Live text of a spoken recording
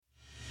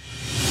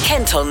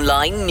Kent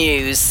Online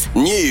News.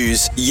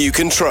 News you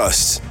can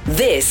trust.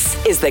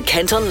 This is the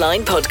Kent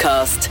Online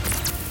Podcast.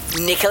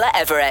 Nicola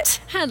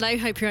Everett. Hello,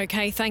 hope you're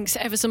okay. Thanks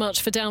ever so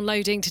much for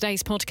downloading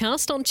today's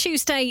podcast on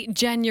Tuesday,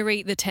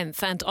 January the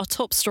 10th. And our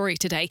top story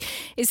today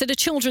is that a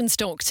children's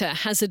doctor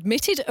has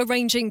admitted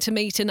arranging to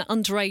meet an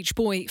underage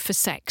boy for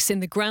sex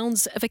in the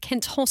grounds of a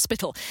Kent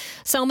hospital.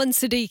 Salman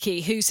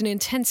Siddiqui, who's an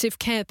intensive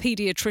care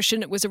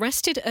paediatrician, was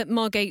arrested at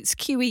Margate's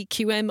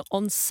QEQM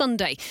on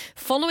Sunday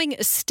following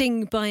a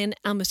sting by an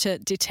amateur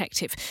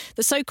detective.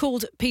 The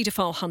so-called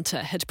paedophile hunter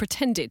had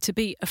pretended to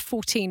be a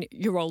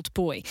 14-year-old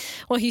boy.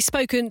 Well, he's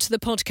spoken to the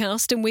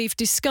podcast and we've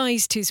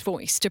disguised his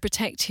voice to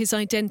protect his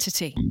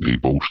identity. He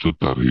boasted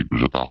that he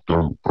was a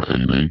doctor for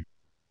A&E.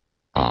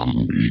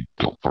 He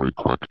got very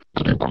quick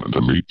that he wanted to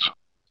meet.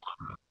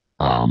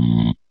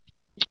 I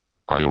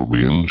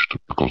arranged,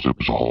 because it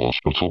was a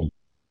hospital,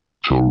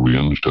 to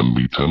arrange to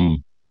meet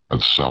him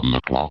at 7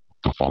 o'clock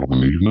the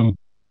following evening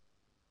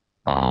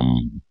at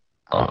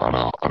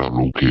a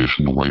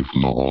location away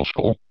from the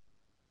hospital.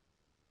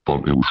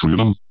 But it was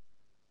raining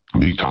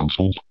and he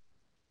cancelled.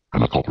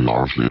 And a couple of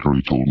hours later,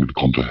 he told me to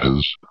come to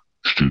his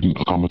student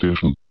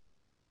accommodation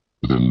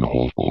within the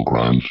hospital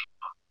grounds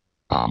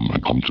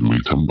and come to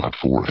meet him at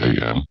 4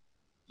 a.m.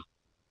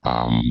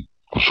 I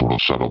sort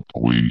of set up a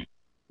wee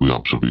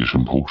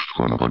observation post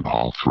around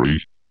about 3:30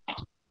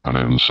 and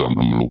then sent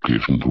him a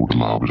location, told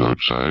him I was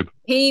outside.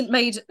 He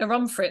made a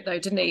run for it though,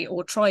 didn't he?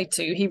 Or tried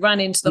to. He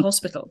ran into the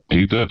hospital.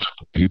 He did.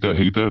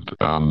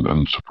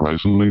 And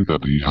surprisingly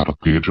that he had a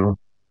pager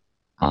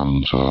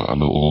and a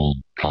little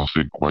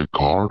plastic white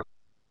card.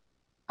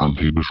 And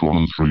he was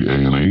running through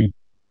A&E,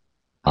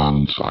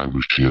 and I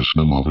was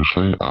chasing him,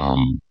 obviously,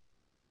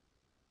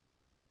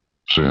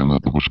 saying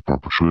that there was a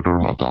perpetrator,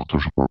 a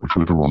doctor's a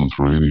perpetrator running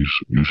through, and he's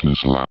using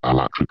his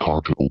electric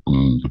car to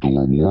open the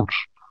door wards.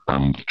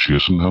 I'm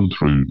chasing him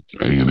through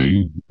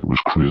A&E. It was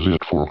crazy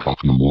at 4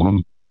 o'clock in the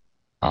morning.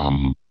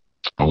 I'm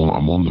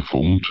on the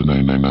phone to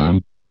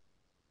 999,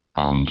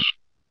 and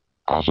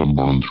as I'm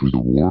running through the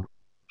ward,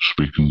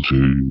 speaking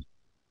to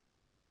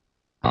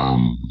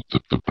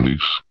the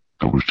police,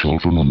 there was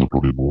children on the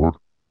bloody ward,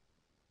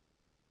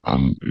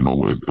 and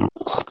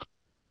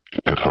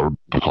it hurt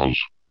because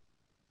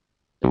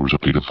there was a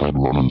paedophile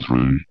running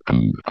through,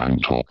 and I'm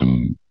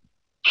talking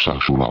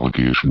sexual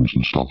allegations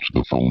and stuff to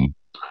the phone,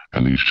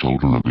 and these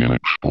children are being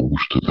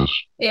exposed to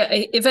this. Yeah,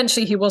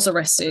 eventually he was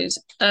arrested.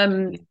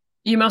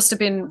 You must have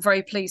been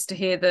very pleased to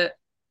hear that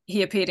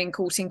he appeared in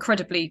court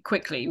incredibly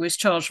quickly. He was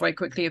charged very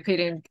quickly,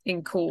 appeared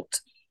in court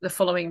the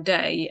following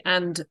day,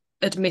 and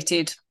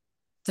admitted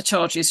the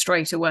charges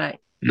straight away.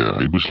 Yeah,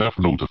 he was left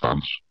with no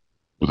defence.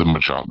 Within my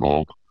chat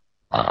log,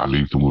 I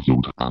leave them with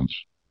no defence.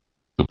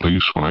 The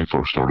police, when I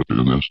first started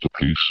doing this, the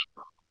police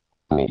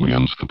brought me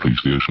into the police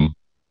station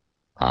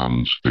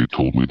and they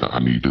told me that I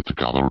needed to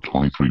gather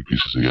 23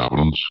 pieces of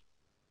evidence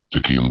to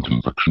gain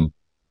conviction.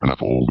 And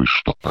I've always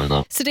stuck by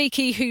that.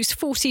 Siddiqui, who's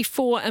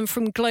 44 and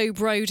from Globe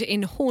Road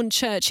in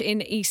Hornchurch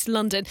in East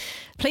London,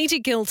 pleaded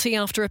guilty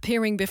after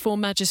appearing before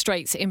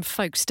magistrates in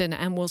Folkestone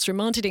and was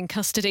remanded in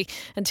custody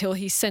until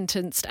he's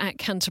sentenced at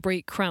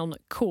Canterbury Crown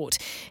Court.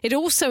 It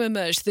also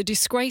emerged the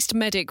disgraced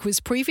medic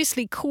was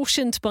previously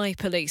cautioned by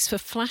police for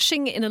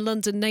flashing in a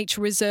London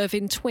nature reserve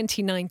in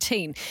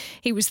 2019.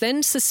 He was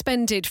then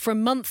suspended for a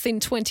month in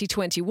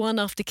 2021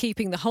 after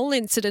keeping the whole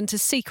incident a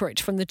secret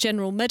from the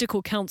General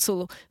Medical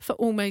Council for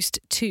almost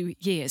 2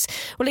 years.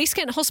 Well, East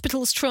Kent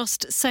Hospitals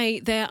Trust say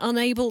they're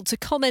unable to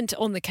comment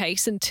on the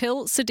case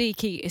until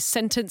Siddiqui is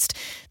sentenced.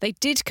 They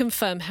did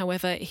confirm,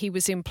 however, he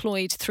was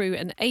employed through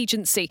an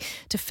agency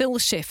to fill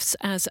shifts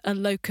as a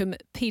locum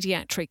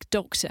paediatric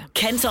doctor.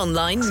 Kent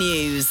Online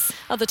News.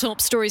 Other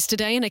top stories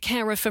today, and a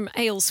carer from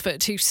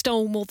Aylesford who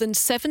stole more than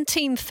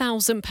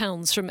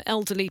 £17,000 from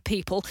elderly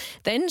people,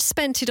 then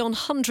spent it on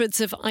hundreds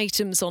of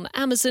items on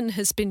Amazon,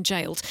 has been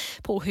jailed.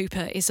 Paul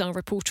Hooper is our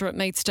reporter at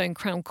Maidstone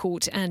Crown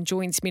Court and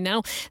joins me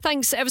now.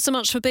 Thanks ever so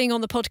much for being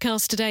on the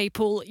podcast today,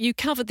 Paul. You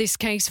covered this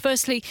case.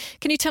 Firstly,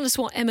 can you tell us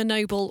what Emma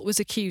Noble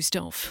was accused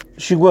of?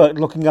 She worked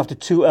looking after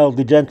 2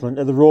 elderly gentlemen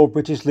at the Royal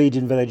British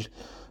Legion Village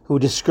who were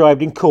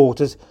described in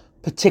court as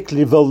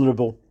particularly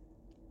vulnerable.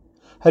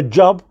 Her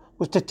job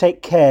was to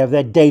take care of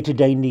their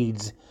day-to-day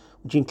needs,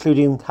 which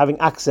included having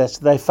access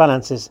to their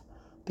finances,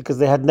 because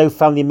they had no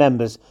family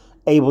members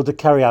able to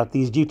carry out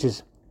these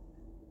duties.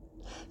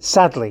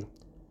 Sadly,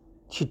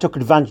 she took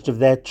advantage of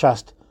their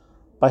trust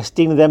by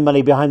stealing their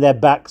money behind their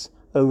backs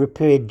over a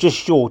period just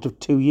short of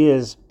 2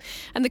 years.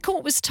 And the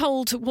court was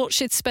told what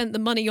she'd spent the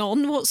money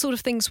on. What sort of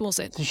things was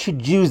it? So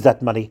she'd used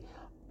that money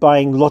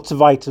buying lots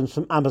of items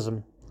from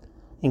Amazon,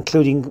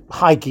 including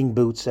hiking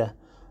boots,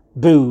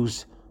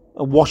 booze,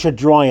 a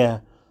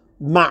washer-dryer,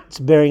 mats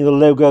bearing the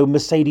logo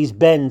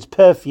Mercedes-Benz,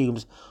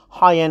 perfumes,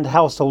 high-end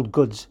household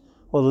goods.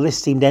 Well, the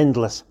list seemed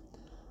endless.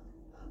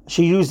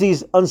 She used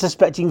these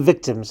unsuspecting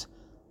victims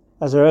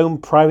as her own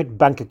private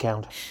bank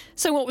account.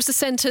 So what was the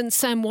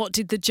sentence and what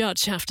did the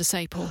judge have to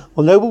say, Paul?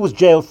 Well, Noble was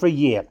jailed for a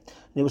year,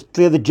 and it was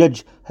clear the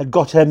judge had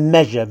got her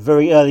measure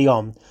very early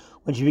on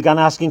when she began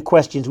asking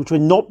questions which were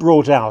not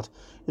brought out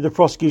in in the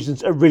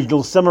prosecution's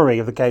original summary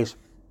of the case.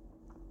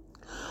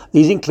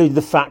 These included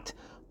the fact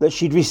that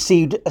she'd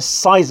received a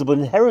sizable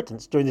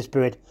inheritance during this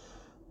period,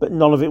 but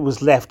none of it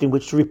was left in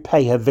which to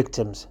repay her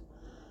victims.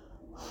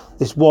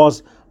 This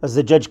was, as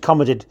the judge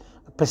commented,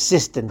 a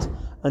persistent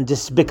and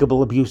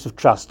despicable abuse of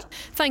trust.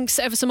 Thanks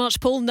ever so much.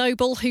 Paul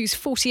Noble, who's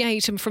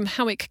 48 and from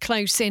Howick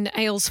Close in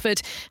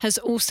Aylesford, has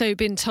also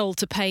been told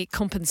to pay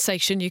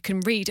compensation. You can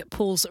read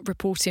Paul's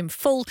report in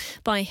full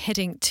by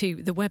heading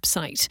to the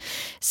website.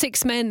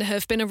 6 men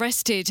have been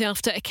arrested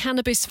after a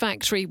cannabis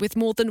factory with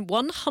more than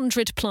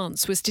 100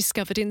 plants was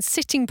discovered in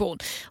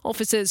Sittingbourne.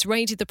 Officers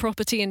raided the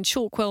property in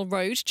Chalkwell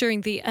Road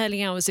during the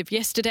early hours of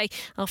yesterday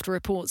after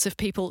reports of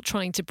people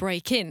trying to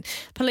break in.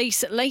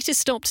 Police later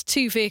stopped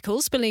 2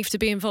 vehicles believed to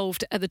be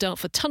involved at the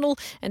Dartford Tunnel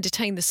and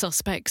detained the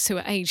suspects, who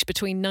are aged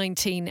between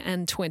 19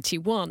 and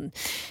 21.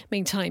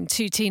 Meantime,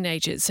 2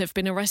 teenagers have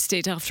been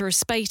arrested after a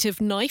spate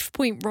of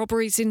knife-point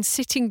robberies in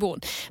Sittingbourne.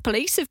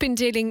 Police have been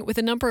dealing with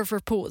a number of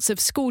reports of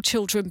school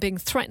children being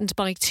threatened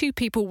by 2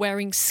 people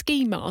wearing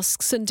ski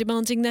masks and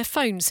demanding their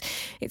phones.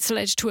 It's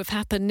alleged to have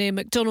happened near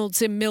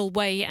McDonald's in Mill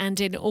Way and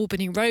in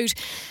Albany Road.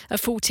 A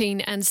 14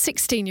 and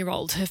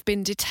 16-year-old have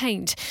been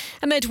detained.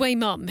 A Medway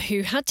mum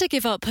who had to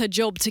give up her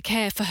job to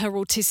care for her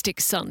autistic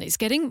son is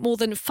getting more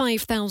than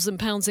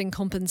 £5,000 in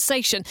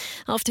compensation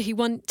after he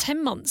went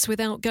 10 months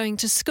without going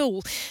to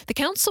school. The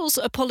council's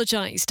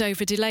apologised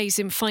over delays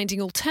in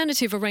finding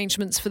alternative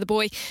arrangements for the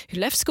boy, who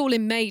left school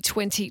in May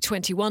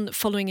 2021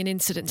 following an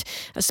incident.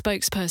 A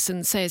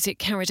spokesperson says it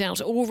carried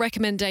out all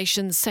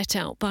recommendations set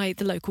out by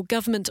the local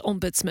government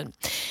ombudsman.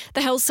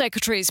 The Health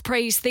Secretary's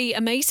praised the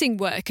amazing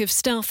work of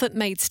staff at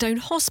Maidstone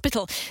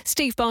Hospital.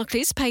 Steve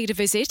Barclays paid a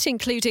visit,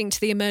 including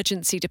to the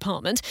emergency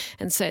department,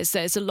 and says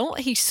there's a lot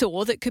he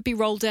saw that could be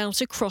rolled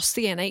out across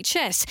the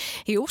NHS.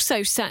 He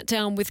also sat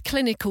down with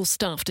clinical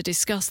staff to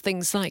discuss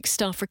things like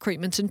staff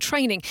recruitment and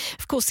training.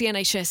 Of course, the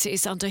NHS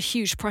is under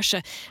huge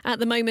pressure at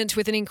the moment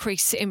with an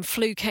increase in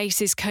flu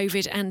cases,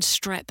 COVID and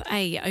Strep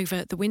A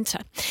over the winter.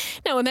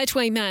 Now, a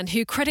Medway man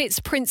who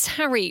credits Prince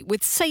Harry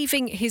with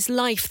saving his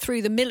life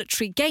through the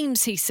military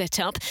games he set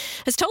up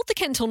has told the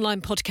Kent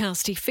Online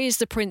podcast he fears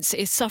the Prince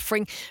is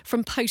suffering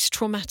from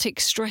post-traumatic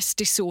stress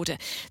disorder.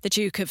 The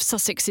Duke of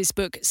Sussex's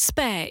book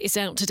Spare is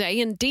out today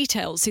and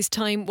details his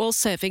time while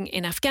serving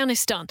in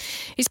Afghanistan.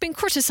 He's been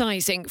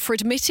criticising for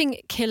admitting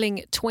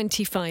killing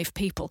 25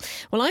 people.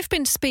 Well, I've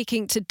been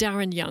speaking to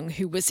Darren Young,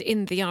 who was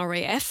in the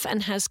RAF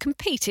and has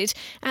competed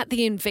at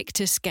the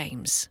Invictus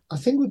Games. I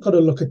think we've got to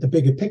look at the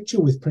bigger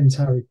picture with Prince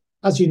Harry.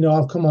 As you know,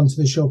 I've come onto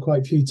the show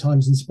quite a few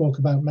times and spoke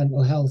about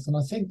mental health, and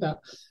I think that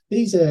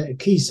these are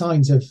key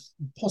signs of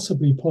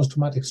possibly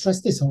post-traumatic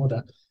stress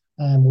disorder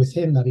with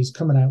him, that he's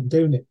coming out and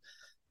doing it.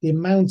 The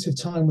amount of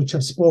time which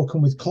I've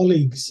spoken with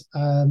colleagues,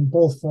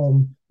 both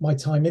from my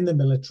time in the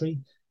military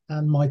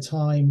and my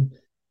time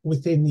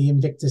within the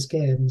Invictus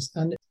Games.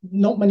 And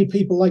not many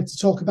people like to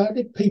talk about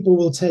it. People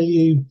will tell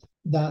you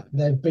that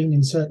they've been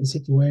in certain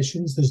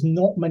situations. There's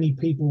not many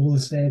people who will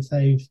say if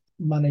they've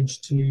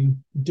managed to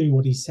do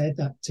what he said,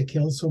 that to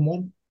kill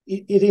someone.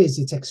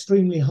 It's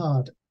extremely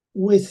hard.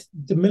 With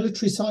the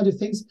military side of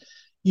things,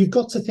 you've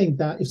got to think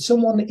that if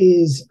someone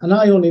is, and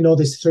I only know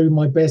this through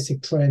my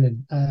basic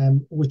training,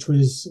 which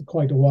was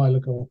quite a while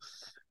ago,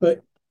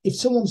 but if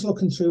someone's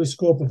looking through a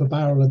scope of a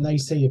barrel and they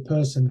see a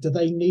person, do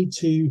they need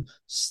to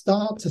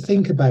start to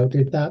think about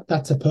it, that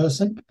that's a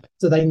person?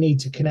 Do they need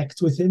to connect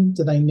with him?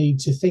 Do they need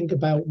to think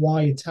about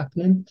why it's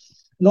happening?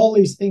 And all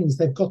these things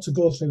they've got to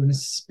go through in a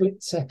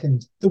split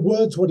second. The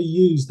words what he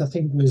used, I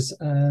think, was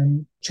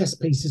chess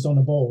pieces on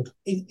a board.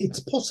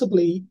 It's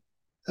possibly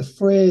a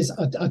phrase,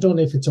 I don't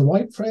know if it's a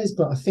right phrase,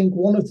 but I think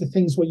one of the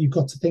things what you've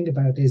got to think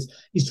about is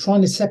he's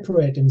trying to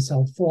separate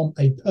himself from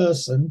a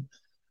person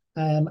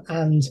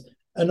and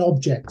an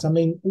object. I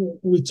mean,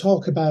 we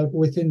talk about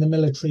within the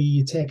military,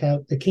 you take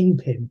out the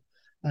kingpin.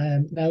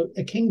 Now,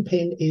 a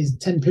kingpin is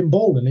 10-pin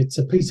bowling. It's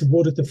a piece of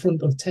wood at the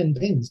front of 10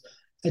 pins.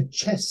 A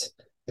chess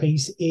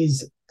piece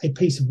is a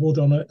piece of wood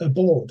on a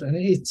board. And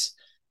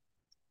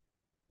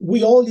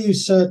we all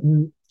use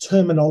certain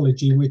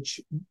terminology which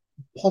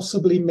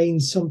possibly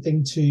means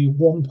something to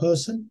one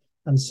person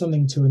and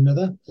something to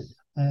another.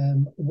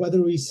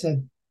 Whether he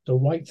said the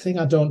right thing,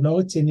 I don't know.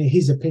 It's in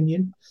his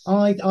opinion.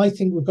 I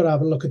think we've got to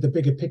have a look at the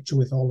bigger picture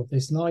with all of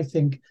this. And I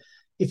think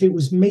if it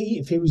was me,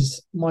 if it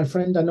was my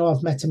friend, I know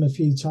I've met him a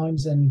few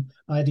times and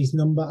I had his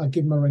number, I'd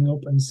give him a ring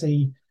up and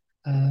see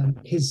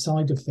his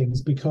side of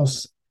things,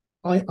 because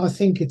I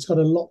think it's got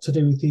a lot to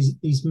do with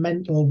his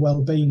mental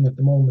well-being at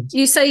the moment.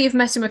 You say you've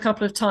met him a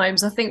couple of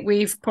times. I think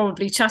we've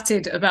probably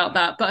chatted about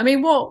that. But I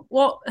mean,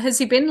 what has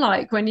he been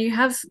like when you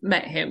have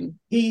met him?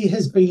 He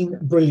has been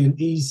brilliant.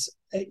 He's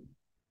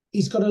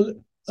got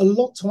a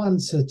lot to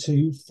answer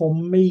to for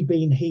me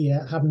being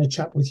here, having a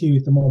chat with you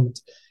at the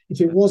moment.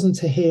 If it wasn't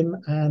to him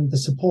and the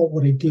support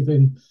what he'd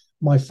given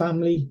my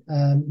family,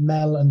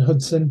 Mel and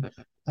Hudson,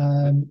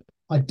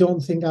 I don't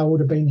think I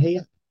would have been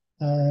here.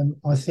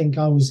 I think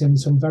I was in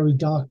some very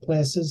dark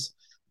places.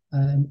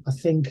 I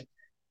think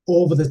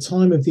over the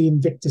time of the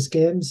Invictus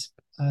Games,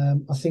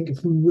 I think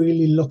if we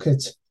really look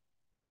at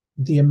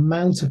the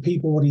amount of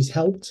people what he's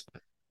helped,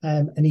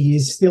 and he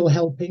is still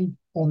helping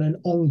on an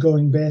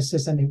ongoing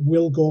basis, and it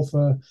will go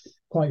for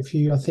quite a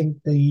few. I think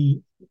the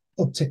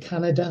up to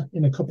Canada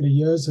in a couple of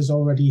years has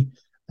already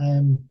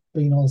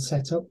been all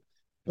set up,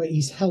 but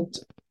he's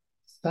helped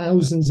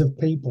thousands of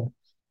people,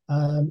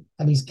 and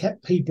he's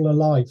kept people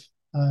alive,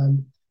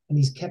 and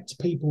he's kept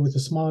people with a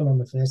smile on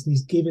their face, and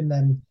he's given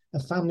them a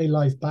family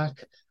life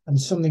back and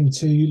something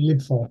to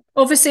live for.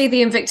 Obviously,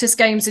 the Invictus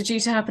Games are due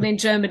to happen in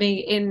Germany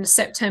in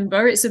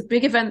September. It's a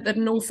big event that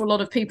an awful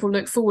lot of people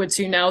look forward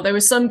to now. There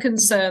was some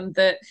concern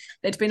that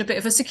there'd been a bit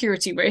of a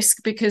security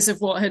risk because of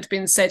what had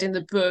been said in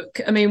the book.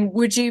 I mean,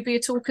 would you be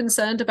at all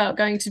concerned about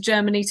going to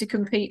Germany to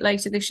compete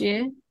later this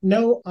year?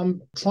 No,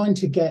 I'm trying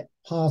to get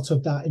part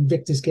of that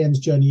Invictus Games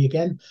journey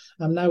again.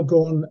 I'm now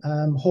going,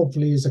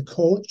 hopefully, as a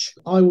coach.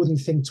 I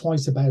wouldn't think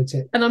twice about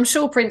it. And I'm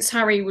sure Prince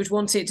Harry would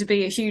want it to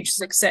be a huge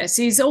success.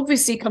 He's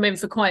obviously come in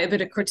for quite a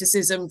bit of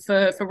criticism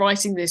for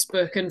writing this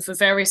book and for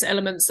various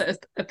elements that have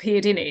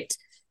appeared in it.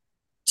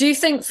 Do you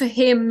think for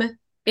him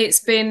it's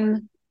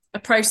been a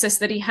process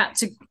that he had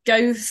to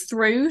go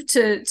through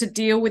to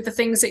deal with the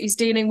things that he's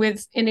dealing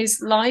with in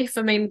his life?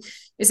 I mean,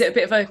 is it a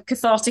bit of a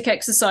cathartic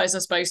exercise, I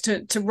suppose,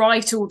 to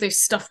write all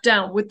this stuff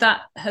down? Would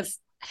that have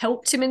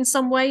helped him in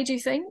some way, do you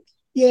think?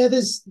 Yeah,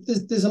 there's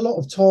a lot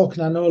of talk,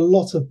 and I know a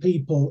lot of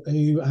people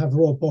who have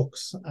wrote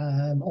books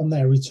on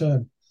their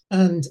return.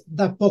 And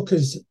that book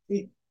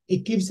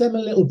it gives them a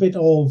little bit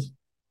of,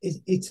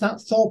 it's that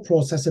thought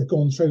process of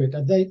going through it.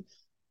 And they,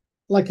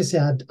 like I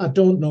said, I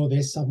don't know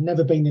this. I've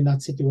never been in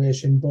that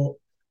situation, but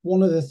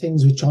one of the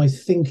things which I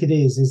think it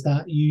is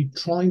that you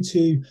trying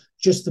to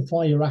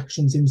justify your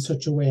actions in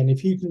such a way. And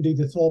if you can do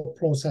the thought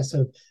process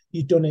of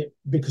you've done it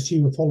because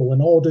you were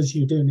following orders,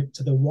 you're doing it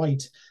to the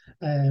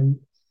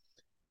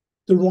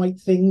right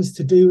things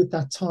to do at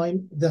that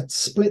time, that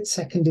split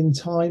second in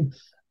time.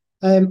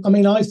 I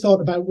mean, I thought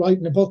about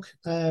writing a book.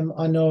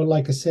 I know,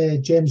 like I say,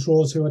 James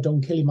Rose, who I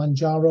done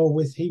Kilimanjaro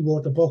with, he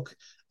wrote a book,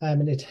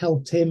 and it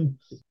helped him.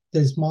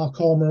 There's Mark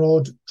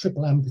Ormerod,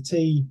 Triple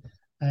Amputee,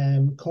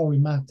 Corey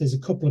Matt. There's a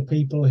couple of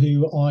people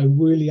who I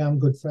really am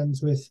good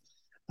friends with,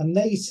 and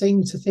they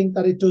seem to think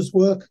that it does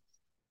work.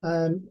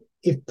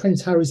 If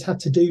Prince Harry's had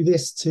to do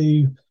this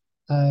to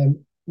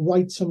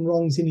right some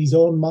wrongs in his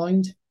own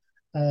mind,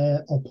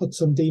 or put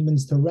some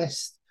demons to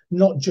rest,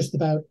 not just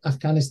about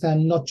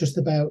Afghanistan, not just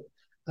about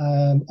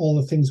all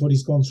the things what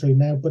he's gone through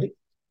now, but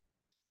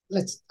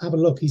let's have a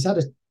look. He's had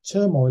a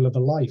turmoil of a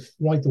life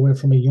right away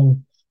from a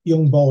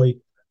young boy,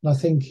 and I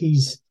think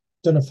he's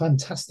done a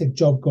fantastic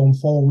job going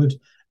forward,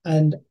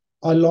 and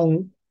I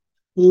long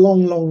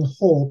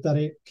hope that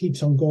it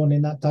keeps on going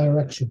in that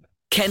direction.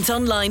 Kent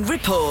Online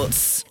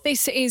reports.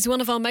 This is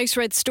one of our most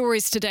read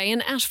stories today.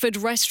 An Ashford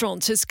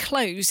restaurant has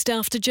closed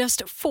after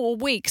just 4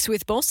 weeks,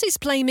 with bosses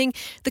blaming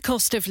the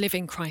cost of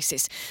living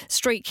crisis.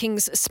 Street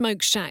King's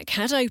Smoke Shack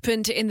had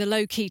opened in the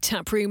low-key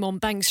tap room on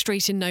Bank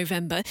Street in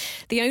November.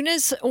 The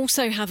owners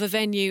also have a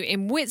venue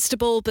in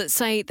Whitstable, but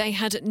say they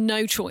had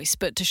no choice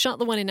but to shut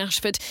the one in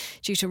Ashford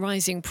due to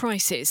rising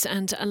prices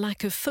and a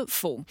lack of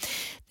footfall.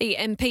 The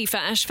MP for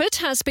Ashford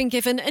has been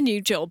given a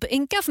new job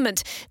in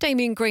government.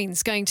 Damien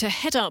Green's going to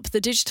head up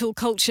the Digital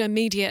Culture,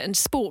 Media and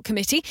Sport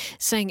Committee,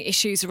 saying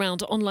issues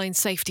around online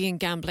safety and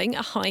gambling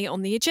are high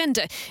on the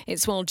agenda.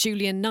 It's while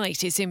Julian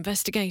Knight is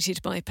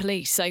investigated by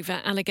police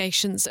over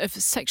allegations of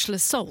sexual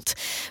assault.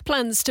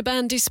 Plans to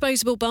ban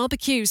disposable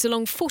barbecues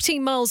along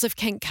 14 miles of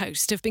Kent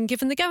coast have been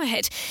given the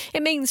go-ahead.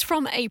 It means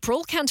from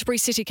April, Canterbury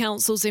City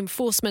Council's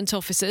enforcement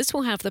officers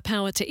will have the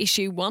power to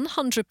issue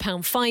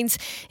 £100 fines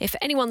if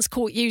anyone's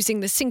caught using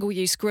the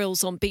single-use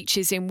grills on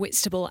beaches in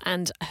Whitstable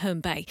and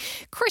Herne Bay.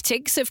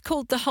 Critics have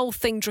called the whole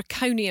thing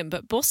draconian,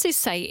 but bosses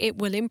say it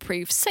will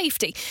improve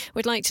safety.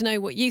 We'd like to know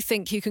what you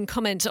think. You can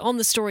comment on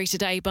the story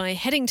today by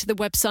heading to the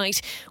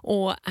website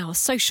or our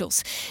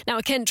socials. Now,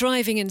 a Kent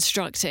driving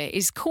instructor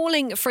is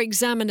calling for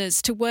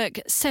examiners to work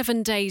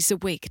 7 days a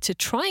week to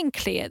try and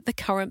clear the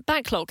current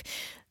backlog.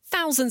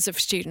 Thousands of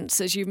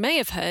students, as you may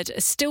have heard, are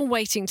still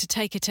waiting to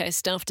take a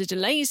test after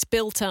delays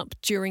built up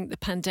during the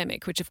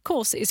pandemic, which of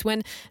course is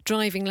when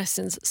driving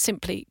lessons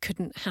simply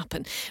couldn't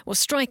happen. Well,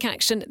 strike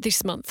action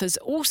this month has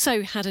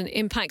also had an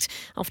impact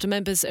after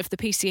members of the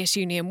PCS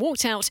union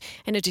walked out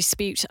in a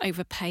dispute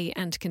over pay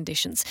and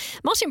conditions.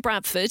 Martin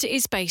Bradford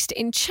is based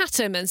in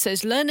Chatham and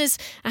says learners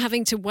are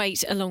having to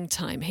wait a long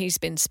time. He's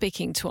been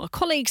speaking to our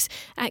colleagues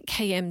at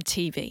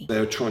KMTV.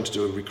 They're trying to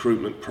do a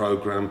recruitment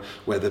programme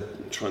where they're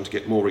trying to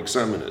get more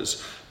examiners.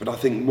 But I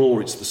think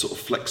more it's the sort of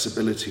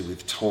flexibility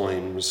with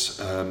times,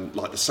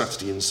 like the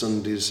Saturday and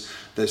Sundays,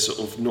 they're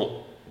sort of not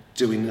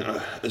doing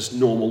as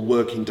normal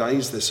working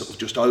days, they're sort of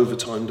just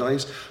overtime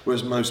days,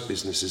 whereas most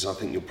businesses, I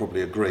think you'll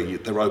probably agree,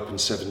 they're open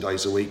 7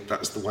 days a week.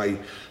 That's the way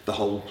the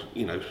whole,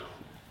 the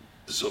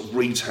sort of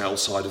retail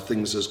side of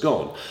things has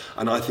gone.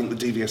 And I think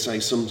the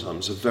DVSA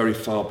sometimes are very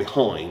far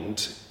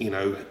behind,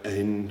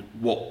 in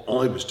what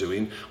I was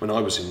doing when I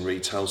was in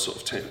retail sort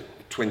of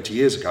 20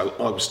 years ago.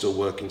 I was still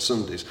working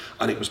Sundays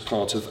and it was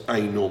part of a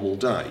normal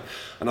day.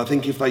 And I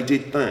think if they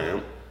did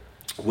that,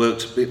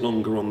 worked a bit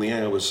longer on the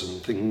hours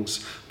and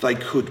things, they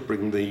could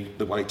bring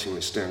the waiting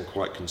list down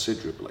quite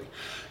considerably.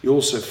 You're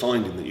also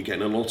finding that you're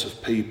getting a lot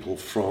of people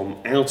from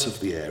out of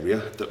the area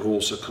that are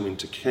also coming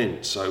to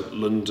Kent. So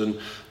London,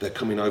 they're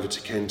coming over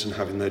to Kent and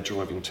having their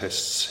driving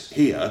tests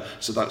here.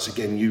 So that's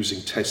again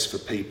using tests for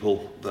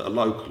people that are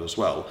local as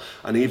well.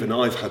 And even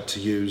I've had to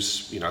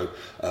use,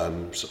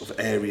 sort of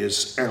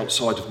areas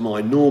outside of my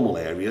normal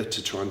area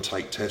to try and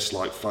take tests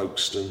like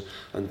Folkestone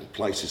and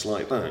places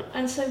like that.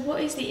 And so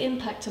what is the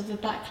impact of the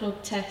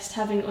backlog test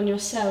having on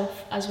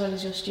yourself as well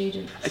as your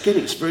students? Again,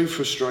 it's very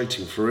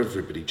frustrating for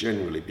everybody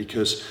generally,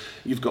 because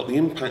you've got the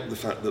impact of the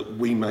fact that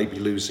we may be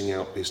losing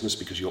out business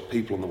because you've got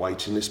people on the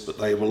waiting list, but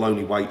they will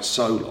only wait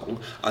so long,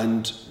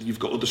 and you've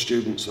got other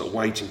students that are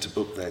waiting to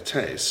book their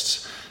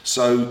tests.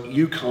 So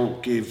you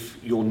can't give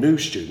your new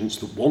students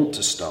that want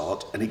to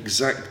start an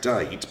exact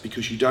date,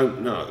 because you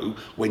don't know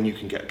when you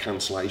can get a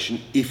cancellation,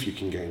 if you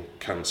can get a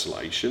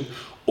cancellation,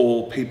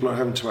 or people are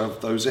having to have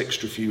those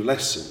extra few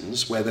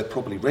lessons where they're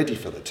probably ready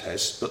for the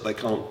test, but they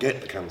can't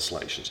get the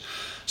cancellations.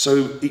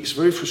 So it's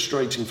very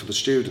frustrating for the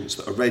students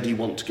that are ready,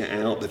 want to get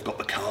out, they've got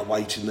the car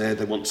waiting there,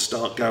 they want to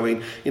start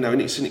going,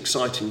 and it's an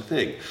exciting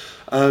thing.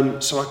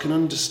 So I can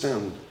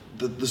understand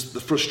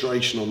the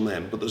frustration on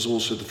them, but there's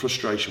also the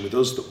frustration with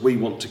us that we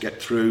want to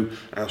get through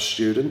our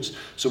students.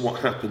 So what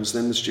happens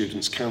then? The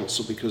students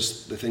cancel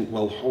because they think,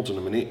 well, hold on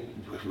a minute,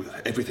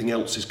 everything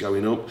else is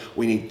going up,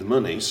 we need the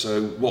money,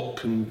 so what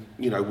can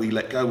we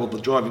let go? Well, the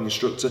driving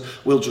instructor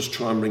will just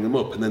try and bring them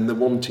up, and then they're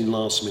wanting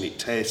last minute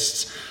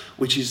tests,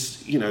 which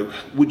is,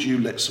 would you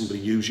let somebody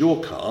use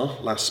your car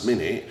last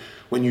minute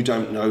when you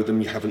don't know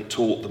them, you haven't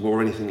taught them or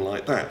anything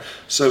like that?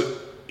 So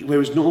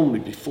whereas normally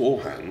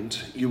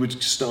beforehand, you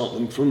would start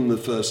them from the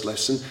first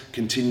lesson,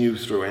 continue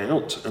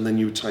throughout, and then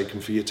you would take them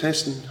for your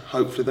test, and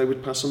hopefully they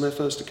would pass on their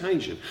first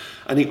occasion.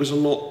 And it was a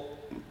lot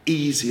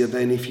easier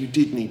then. If you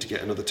did need to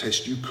get another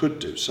test, you could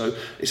do. So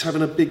it's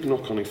having a big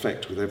knock-on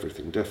effect with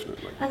everything,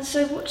 definitely. And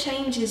so what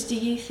changes do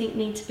you think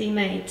need to be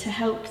made to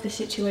help the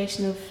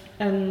situation of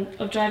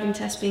driving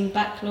tests being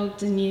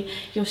backlogged and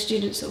your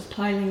students sort of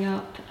piling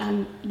up,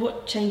 and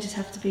what changes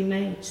have to be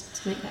made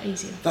to make that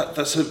easier?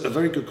 That's a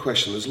very good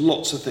question. There's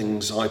lots of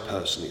things I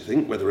personally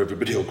think, whether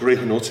everybody will agree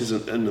or not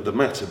isn't another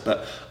matter,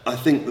 but I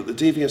think that the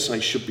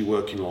DVSA should be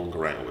working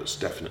longer hours,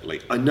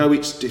 definitely. I know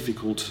it's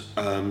difficult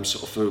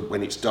sort of for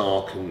when it's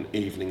dark and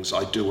evenings.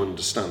 I do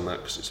understand that,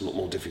 because it's a lot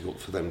more difficult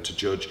for them to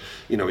judge.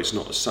 It's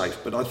not as safe,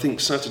 but I think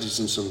Saturdays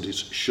and Sundays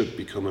should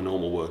become a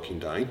normal working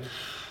day.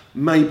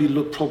 Maybe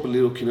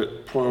probably looking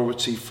at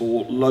priority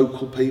for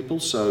local people.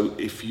 So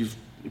if you've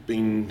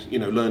been,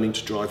 learning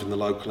to drive in the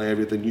local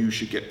area, then you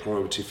should get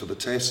priority for the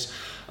test.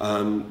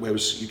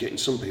 Whereas you're getting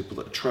some people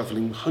that are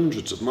travelling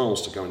hundreds of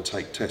miles to go and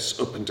take tests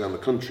up and down the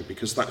country,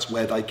 because that's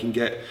where they can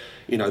get,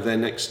 their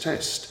next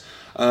test.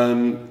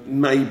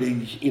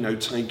 Maybe,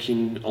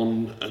 taking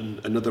on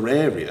another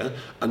area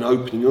and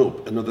opening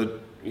up another,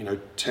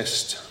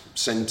 test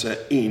centre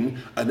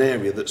in an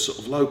area that's sort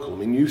of local. I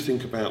mean, you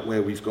think about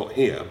where we've got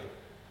here.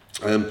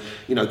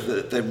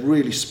 They're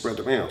really spread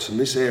about, and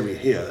this area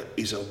here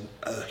is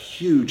a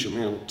huge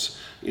amount,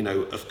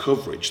 of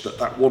coverage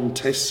that one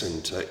test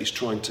centre is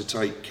trying to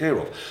take care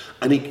of,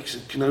 and it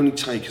can only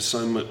take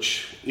so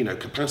much,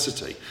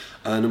 capacity.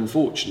 And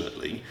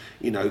unfortunately,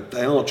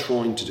 they are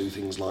trying to do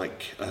things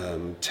like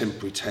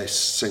temporary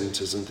test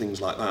centres and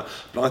things like that,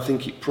 but I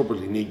think it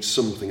probably needs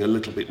something a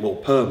little bit more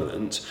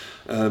permanent,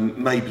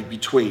 maybe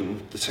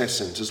between the test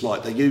centres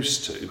like they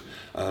used to.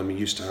 You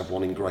used to have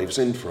one in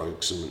Gravesend, for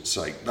argument's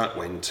sake. That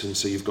went, and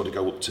so you've got to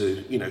go up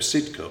to,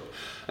 Sidcup,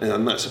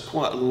 and that's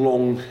quite a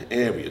long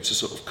area to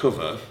sort of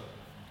cover.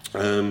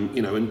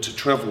 And to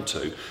travel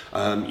to,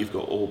 you've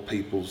got all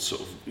people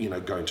sort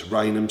of, going to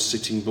Rainham,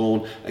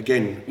 Sittingbourne,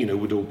 again,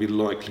 would all be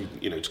likely,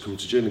 to come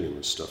to Gillingham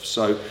and stuff.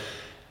 So,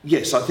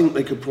 yes, I think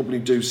they could probably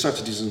do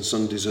Saturdays and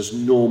Sundays as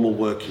normal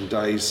working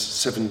days,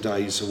 7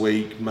 days a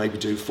week, maybe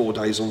do 4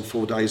 days on,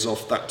 4 days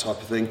off, that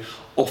type of thing,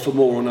 offer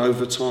more on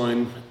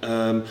overtime,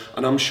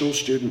 and I'm sure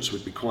students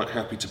would be quite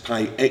happy to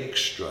pay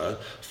extra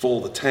for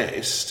the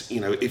test,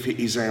 if it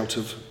is out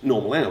of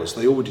normal hours.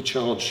 They already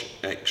charge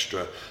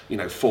extra,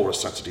 for a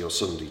Saturday or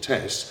Sunday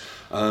test.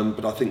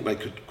 But I think they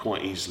could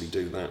quite easily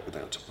do that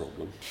without a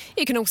problem.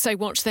 You can also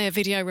watch their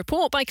video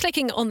report by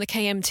clicking on the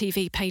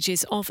KMTV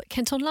pages of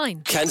Kent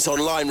Online. Kent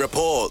Online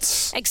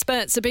reports.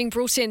 Experts are being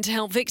brought in to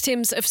help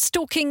victims of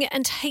stalking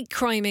and hate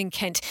crime in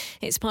Kent.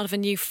 It's part of a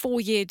new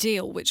 4-year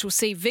deal which will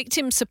see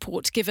victim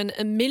support given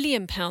 £1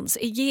 million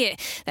a year.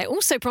 They're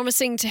also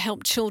promising to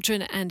help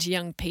children and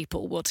young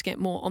people. Well, to get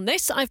more on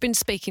this, I've been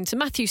speaking to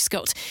Matthew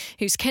Scott,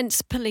 who's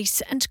Kent's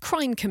Police and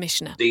Crime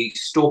Commissioner. The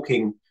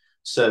stalking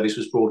service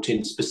was brought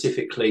in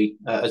specifically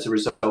as a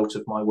result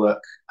of my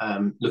work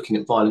looking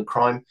at violent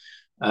crime.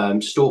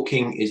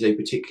 Stalking is a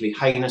particularly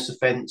heinous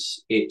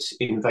offence. It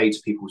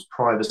invades people's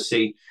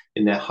privacy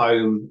in their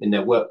home, in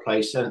their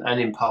workplace and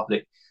in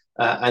public.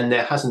 And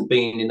there hasn't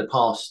been in the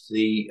past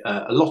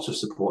a lot of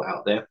support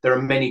out there. There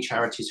are many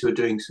charities who are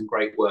doing some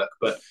great work,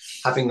 but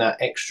having that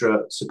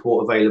extra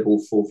support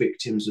available for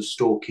victims of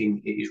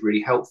stalking is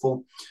really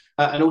helpful.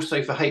 And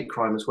also for hate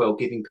crime as well,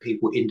 giving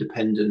people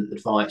independent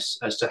advice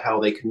as to how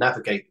they can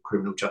navigate the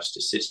criminal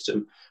justice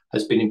system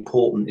has been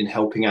important in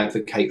helping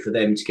advocate for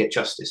them to get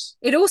justice.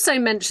 It also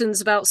mentions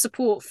about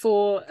support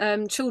for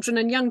children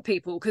and young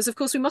people, because of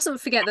course we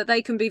mustn't forget that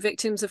they can be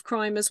victims of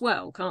crime as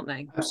well, can't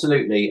they?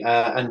 Absolutely.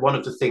 And one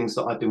of the things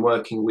that I've been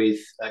working with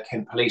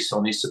Kent Police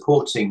on is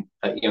supporting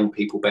young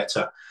people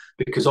better,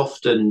 because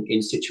often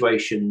in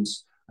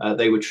situations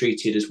they were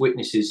treated as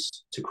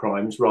witnesses to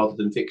crimes rather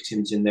than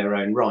victims in their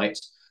own right.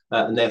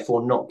 And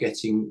therefore not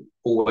getting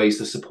always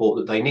the support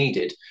that they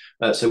needed.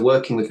 So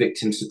working with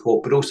victim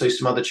support, but also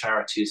some other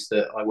charities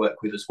that I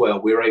work with as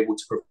well, we're able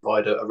to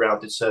provide a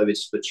rounded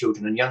service for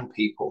children and young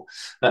people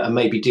and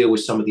maybe deal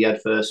with some of the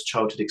adverse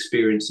childhood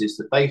experiences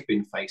that they've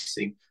been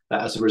facing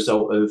as a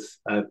result of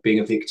being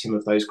a victim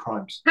of those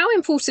crimes. How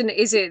important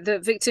is it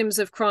that victims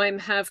of crime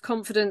have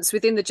confidence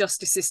within the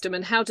justice system,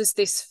 and how does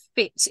this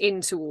fit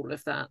into all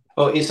of that?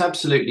 Well, it's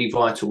absolutely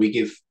vital we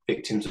give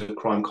victims of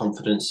crime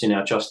confidence in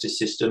our justice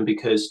system,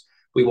 because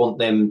we want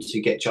them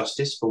to get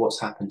justice for what's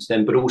happened to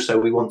them, but also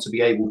we want to be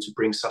able to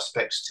bring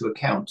suspects to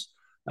account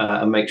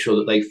and make sure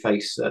that they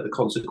face the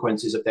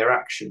consequences of their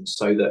actions,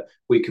 so that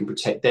we can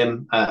protect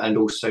them and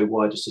also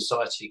wider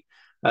society.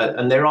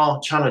 And there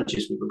are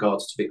challenges with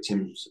regards to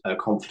victims'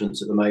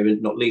 confidence at the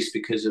moment, not least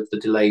because of the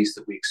delays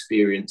that we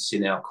experience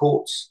in our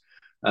courts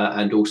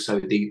and also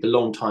the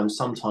long time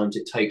sometimes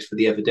it takes for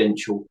the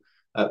evidential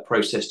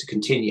process to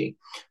continue.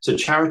 So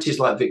charities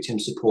like Victim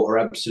Support are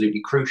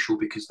absolutely crucial,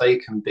 because they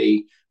can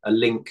be a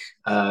link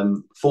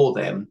for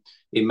them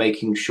in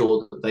making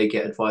sure that they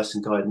get advice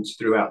and guidance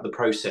throughout the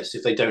process.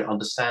 If they don't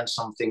understand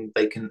something,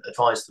 they can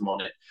advise them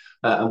on it.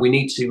 And we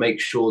need to make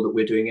sure that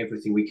we're doing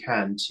everything we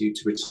can to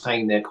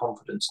retain their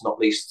confidence, not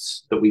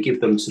least that we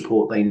give them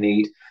support they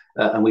need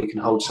and we can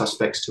hold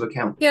suspects to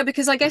account. Yeah,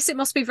 because I guess it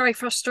must be very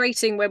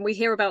frustrating when we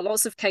hear about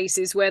lots of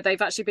cases where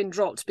they've actually been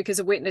dropped because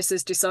a witness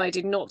has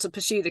decided not to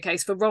pursue the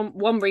case for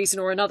one reason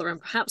or another, and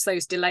perhaps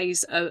those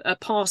delays are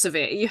part of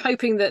it. Are you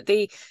hoping that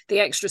the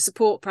extra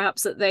support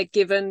perhaps that they're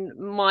given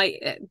might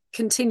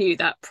continue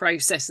that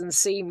process and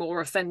see more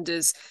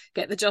offenders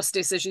get the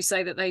justice, as you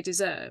say, that they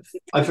deserve?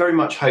 I very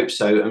much hope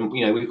so. And,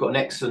 we've got an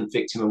excellent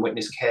victim and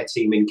witness care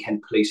team in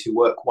Kent Police who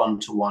work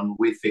one-to-one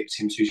with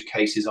victims whose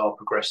cases are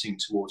progressing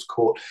towards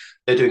court.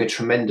 They're doing a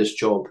tremendous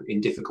job in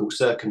difficult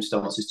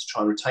circumstances to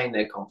try and retain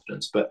their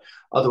confidence. But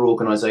other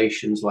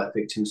organisations like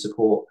Victim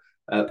Support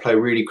play a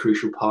really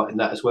crucial part in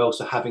that as well.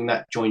 So having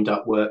that joined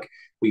up work,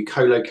 we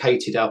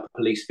co-located our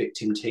police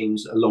victim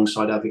teams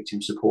alongside our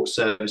victim support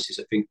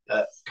services. I think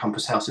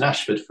Compass House in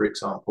Ashford, for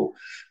example.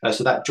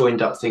 So that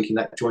joined up thinking,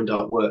 that joined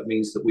up work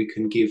means that we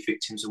can give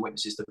victims and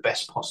witnesses the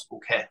best possible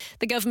care.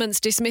 The government's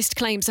dismissed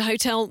claims a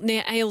hotel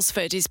near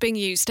Aylesford is being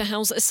used to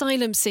house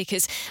asylum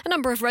seekers. A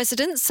number of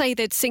residents say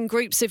they'd seen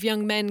groups of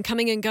young men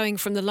coming and going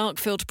from the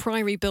Larkfield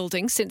Priory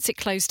building since it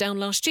closed down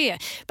last year.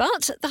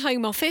 But the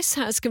Home Office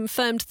has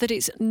confirmed that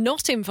it's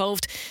not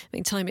involved.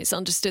 Meantime, it's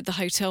understood the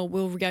hotel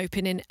will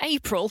reopen in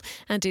April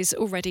and is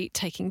already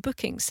taking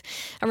bookings.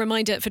 A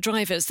reminder for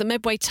drivers, the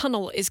Medway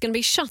Tunnel is going to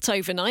be shut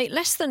overnight,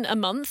 less than a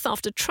month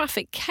after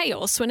traffic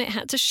chaos when it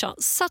had to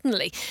shut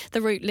suddenly.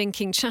 The route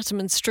linking Chatham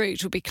and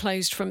Strood will be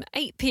closed from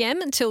 8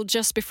 p.m. until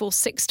just before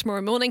 6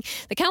 tomorrow morning.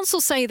 The council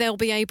say they'll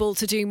be able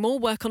to do more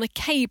work on a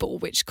cable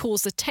which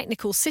caused a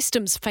technical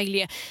systems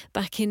failure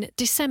back in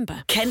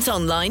December. Kent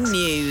Online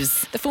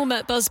News. The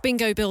former Buzz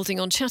Bingo building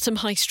on Chatham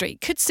High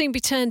Street could soon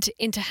be turned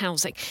into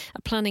housing.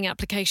 A planning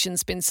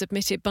application's been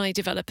submitted by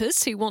developers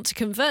who want to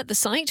convert the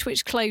site,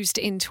 which closed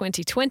in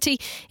 2020,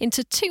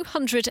 into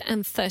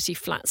 230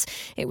 flats.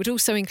 It would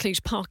also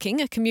include parking,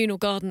 a communal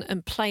garden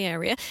and play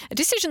area. A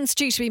decision's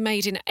due to be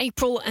made in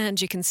April, and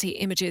you can see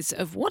images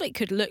of what it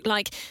could look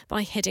like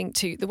by heading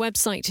to the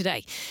website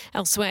today.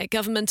 Elsewhere,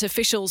 government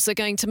officials are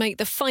going to make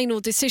the final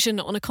decision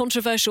on a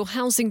controversial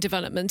housing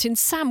development in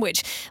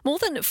Sandwich. More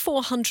than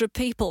 400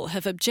 people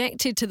have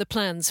objected to the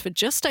plans for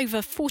just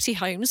over 40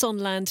 homes on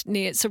land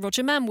near Sir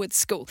Roger Manwood's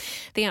school.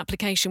 The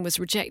application was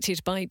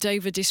rejected by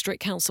Dover District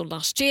Council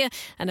last year.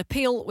 An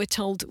appeal, we're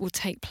told, will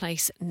take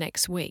place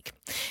next week.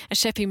 A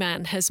Sheppey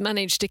man has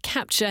managed to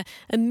capture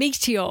a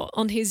meteor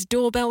on his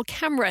doorbell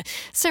camera.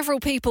 Several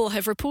people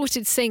have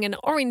reported seeing an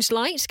orange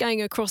light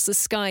going across the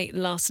sky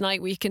last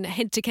night. We can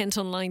head to Kent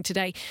Online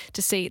today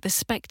to see the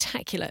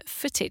spectacular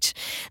footage.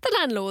 The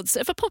landlords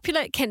of a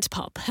popular Kent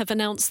pub have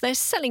announced they're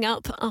selling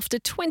up after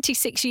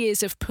 26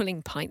 years of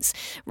pulling pints.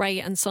 Ray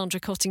and Sandra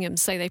Cottingham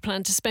say they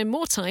plan to spend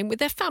more time with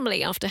their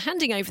family after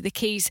handing over the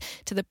keys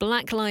to the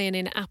Black Lion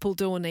in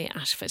Appledore near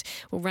Ashford.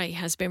 Well, Ray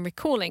has been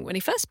recalling when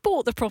he first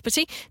bought the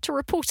property to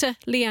reporter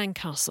Leanne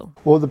Castle.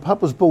 Well, the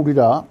pub was boarded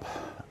up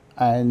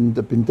and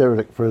had been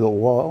derelict for a little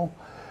while.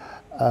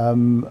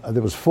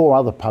 There was 4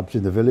 other pubs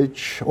in the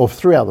village, or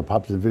 3 other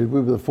pubs in the village.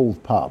 We were the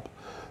 4th pub.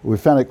 We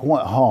found it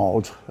quite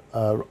hard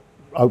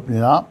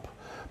opening up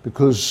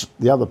because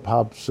the other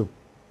pubs have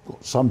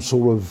got some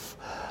sort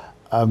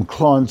of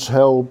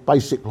clientele,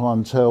 basic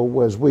clientele,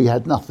 whereas we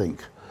had nothing.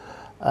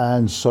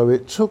 And so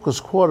it took us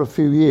quite a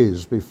few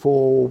years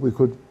before we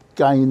could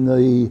gain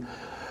the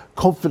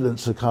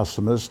confidence of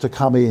customers to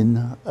come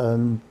in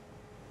and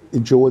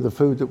enjoy the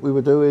food that we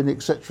were doing,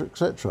 etc.,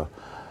 etc.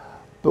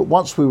 But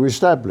once we were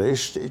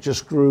established, it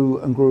just grew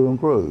and grew and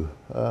grew.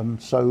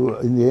 So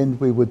in the end,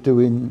 we were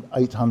doing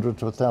 800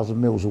 to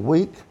 1,000 meals a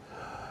week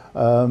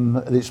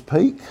at its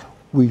peak.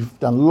 We've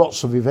done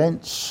lots of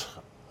events.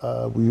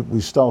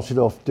 We started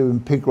off doing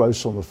pig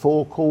roasts on the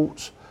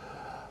forecourt,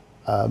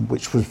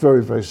 which was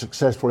very, very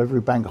successful.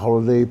 Every bank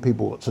holiday,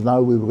 people got to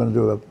know we were going to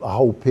do a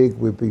whole pig.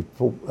 We'd be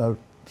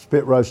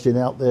spit roasting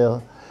out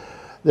there.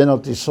 Then I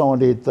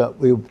decided that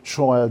we would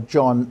try a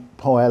giant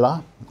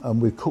paella, and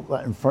we cook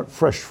that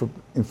fresh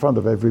in front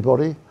of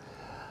everybody.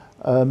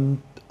 And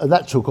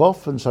that took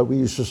off, and so we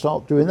used to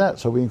start doing that.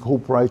 So we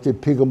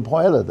incorporated Pig and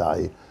Paella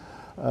Day,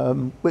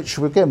 which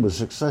again was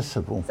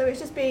successful. So it's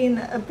just been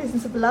a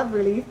business of love,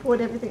 really. You've poured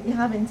everything you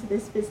have into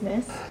this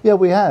business. Yeah,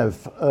 we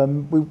have.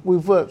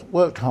 We've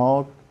worked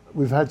hard.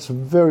 We've had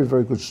some very,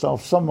 very good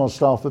staff. Some of our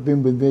staff have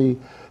been with me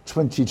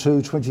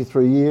 22,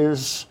 23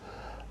 years.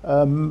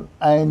 And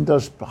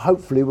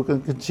hopefully we're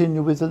going to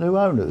continue with the new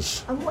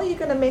owners. And what are you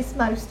going to miss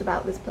most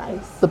about this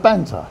place? The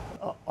banter.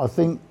 I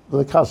think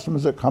the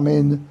customers that come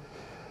in,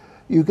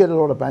 you get a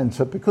lot of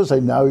banter because they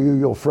know you,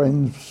 your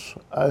friends,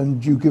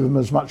 and you give them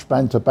as much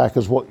banter back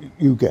as what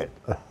you get.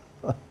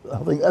 I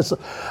think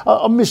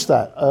I miss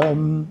that.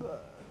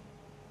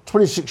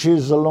 26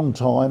 years is a long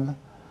time.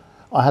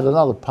 I had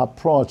another pub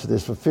prior to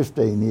this for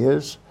 15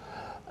 years.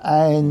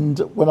 And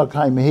when I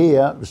came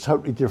here, it was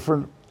totally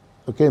different.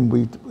 Again,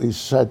 we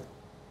had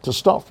to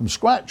start from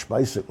scratch,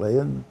 basically,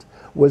 and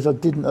whereas I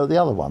didn't at the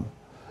other one.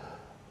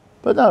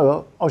 But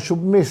no, I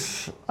should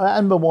miss,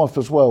 and my wife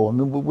as well. I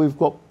mean, we've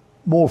got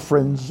more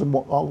friends than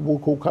what we'll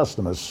call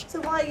customers. So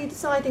why are you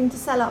deciding to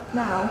sell up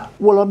now?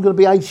 Well, I'm going to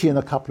be 80 in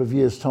a couple of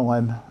years'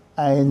 time,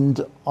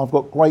 and I've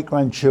got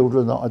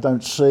great-grandchildren that I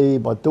don't see.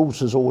 My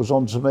daughter's always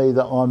on to me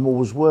that I'm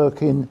always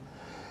working.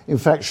 In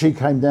fact, she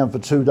came down for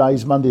 2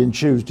 days, Monday and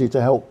Tuesday,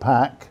 to help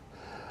pack,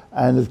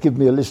 and has given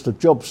me a list of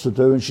jobs to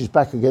do, and she's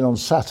back again on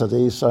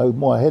Saturday, so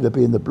my head will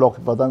be in the block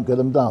if I don't get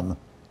them done.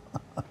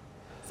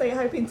 So you're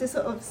hoping to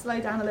sort of slow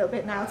down a little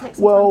bit now, take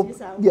some time to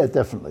yourself? Yeah,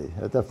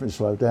 definitely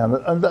slow down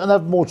and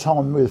have more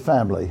time with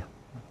family.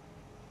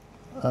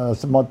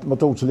 So my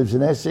daughter lives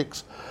in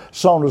Essex.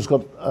 Sandra's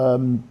got a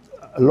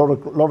lot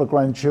of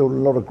grandchildren,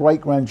 a lot of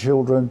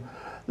great-grandchildren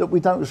that we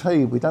don't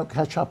see, we don't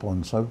catch up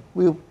on, so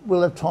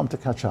we'll have time to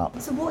catch up.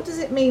 So what does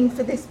it mean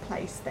for this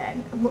place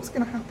then, and what's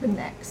going to happen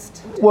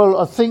next? Well,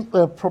 I think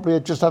they'll probably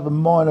just have a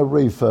minor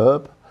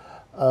refurb.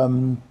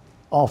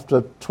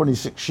 After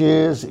 26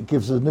 years, it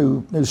gives a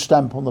new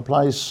stamp on the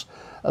place.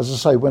 As I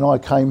say, when I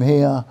came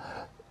here,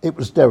 it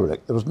was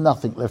derelict. There was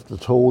nothing left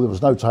at all. There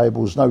was no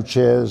tables, no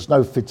chairs,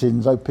 no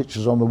fittings, no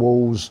pictures on the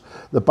walls.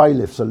 The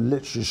bailiffs had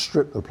literally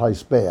stripped the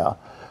place bare.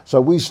 So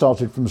we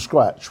started from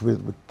scratch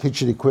with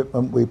kitchen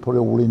equipment. We put it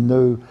all in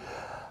new.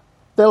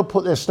 They'll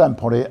put their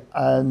stamp on it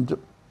and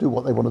do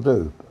what they want to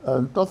do.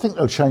 And I think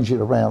they'll change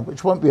it around,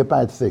 which won't be a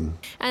bad thing.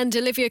 And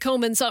Olivia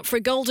Colman's up for a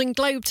Golden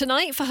Globe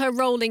tonight for her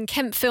role in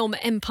Kent film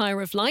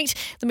Empire of Light.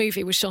 The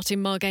movie was shot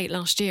in Margate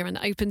last year and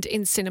opened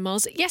in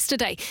cinemas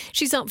yesterday.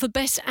 She's up for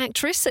Best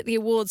Actress at the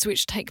awards,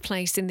 which take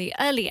place in the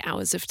early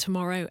hours of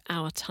tomorrow,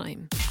 our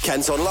time.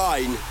 Kent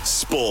Online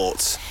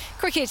Sport.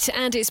 Cricket,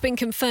 and it's been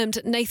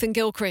confirmed Nathan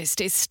Gilchrist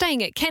is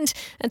staying at Kent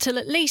until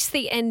at least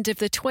the end of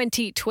the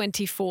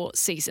 2024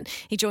 season.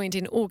 He joined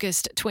in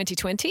August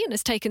 2020 and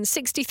has taken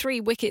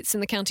 63 wickets in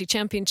the county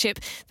championship.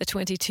 The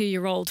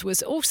 22-year-old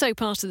was also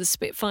part of the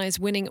Spitfires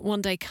winning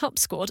One Day Cup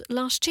squad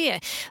last year.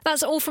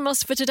 That's all from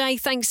us for today.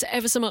 Thanks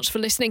ever so much for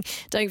listening.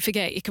 Don't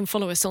forget you can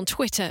follow us on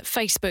Twitter,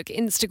 Facebook,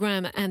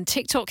 Instagram and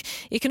TikTok.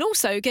 You can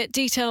also get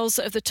details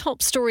of the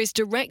top stories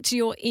direct to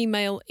your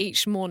email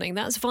each morning.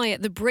 That's via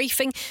The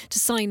Briefing. To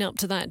sign up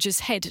to that,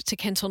 just head to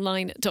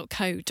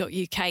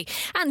kentonline.co.uk.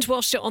 And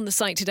whilst you're on the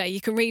site today, you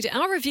can read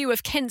our review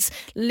of Kent's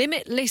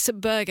Limitless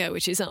Burger,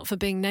 which is up for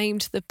being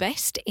named the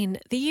best in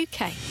the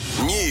UK.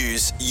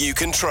 News you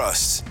can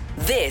trust.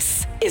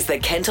 This is the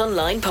Kent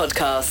Online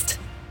Podcast.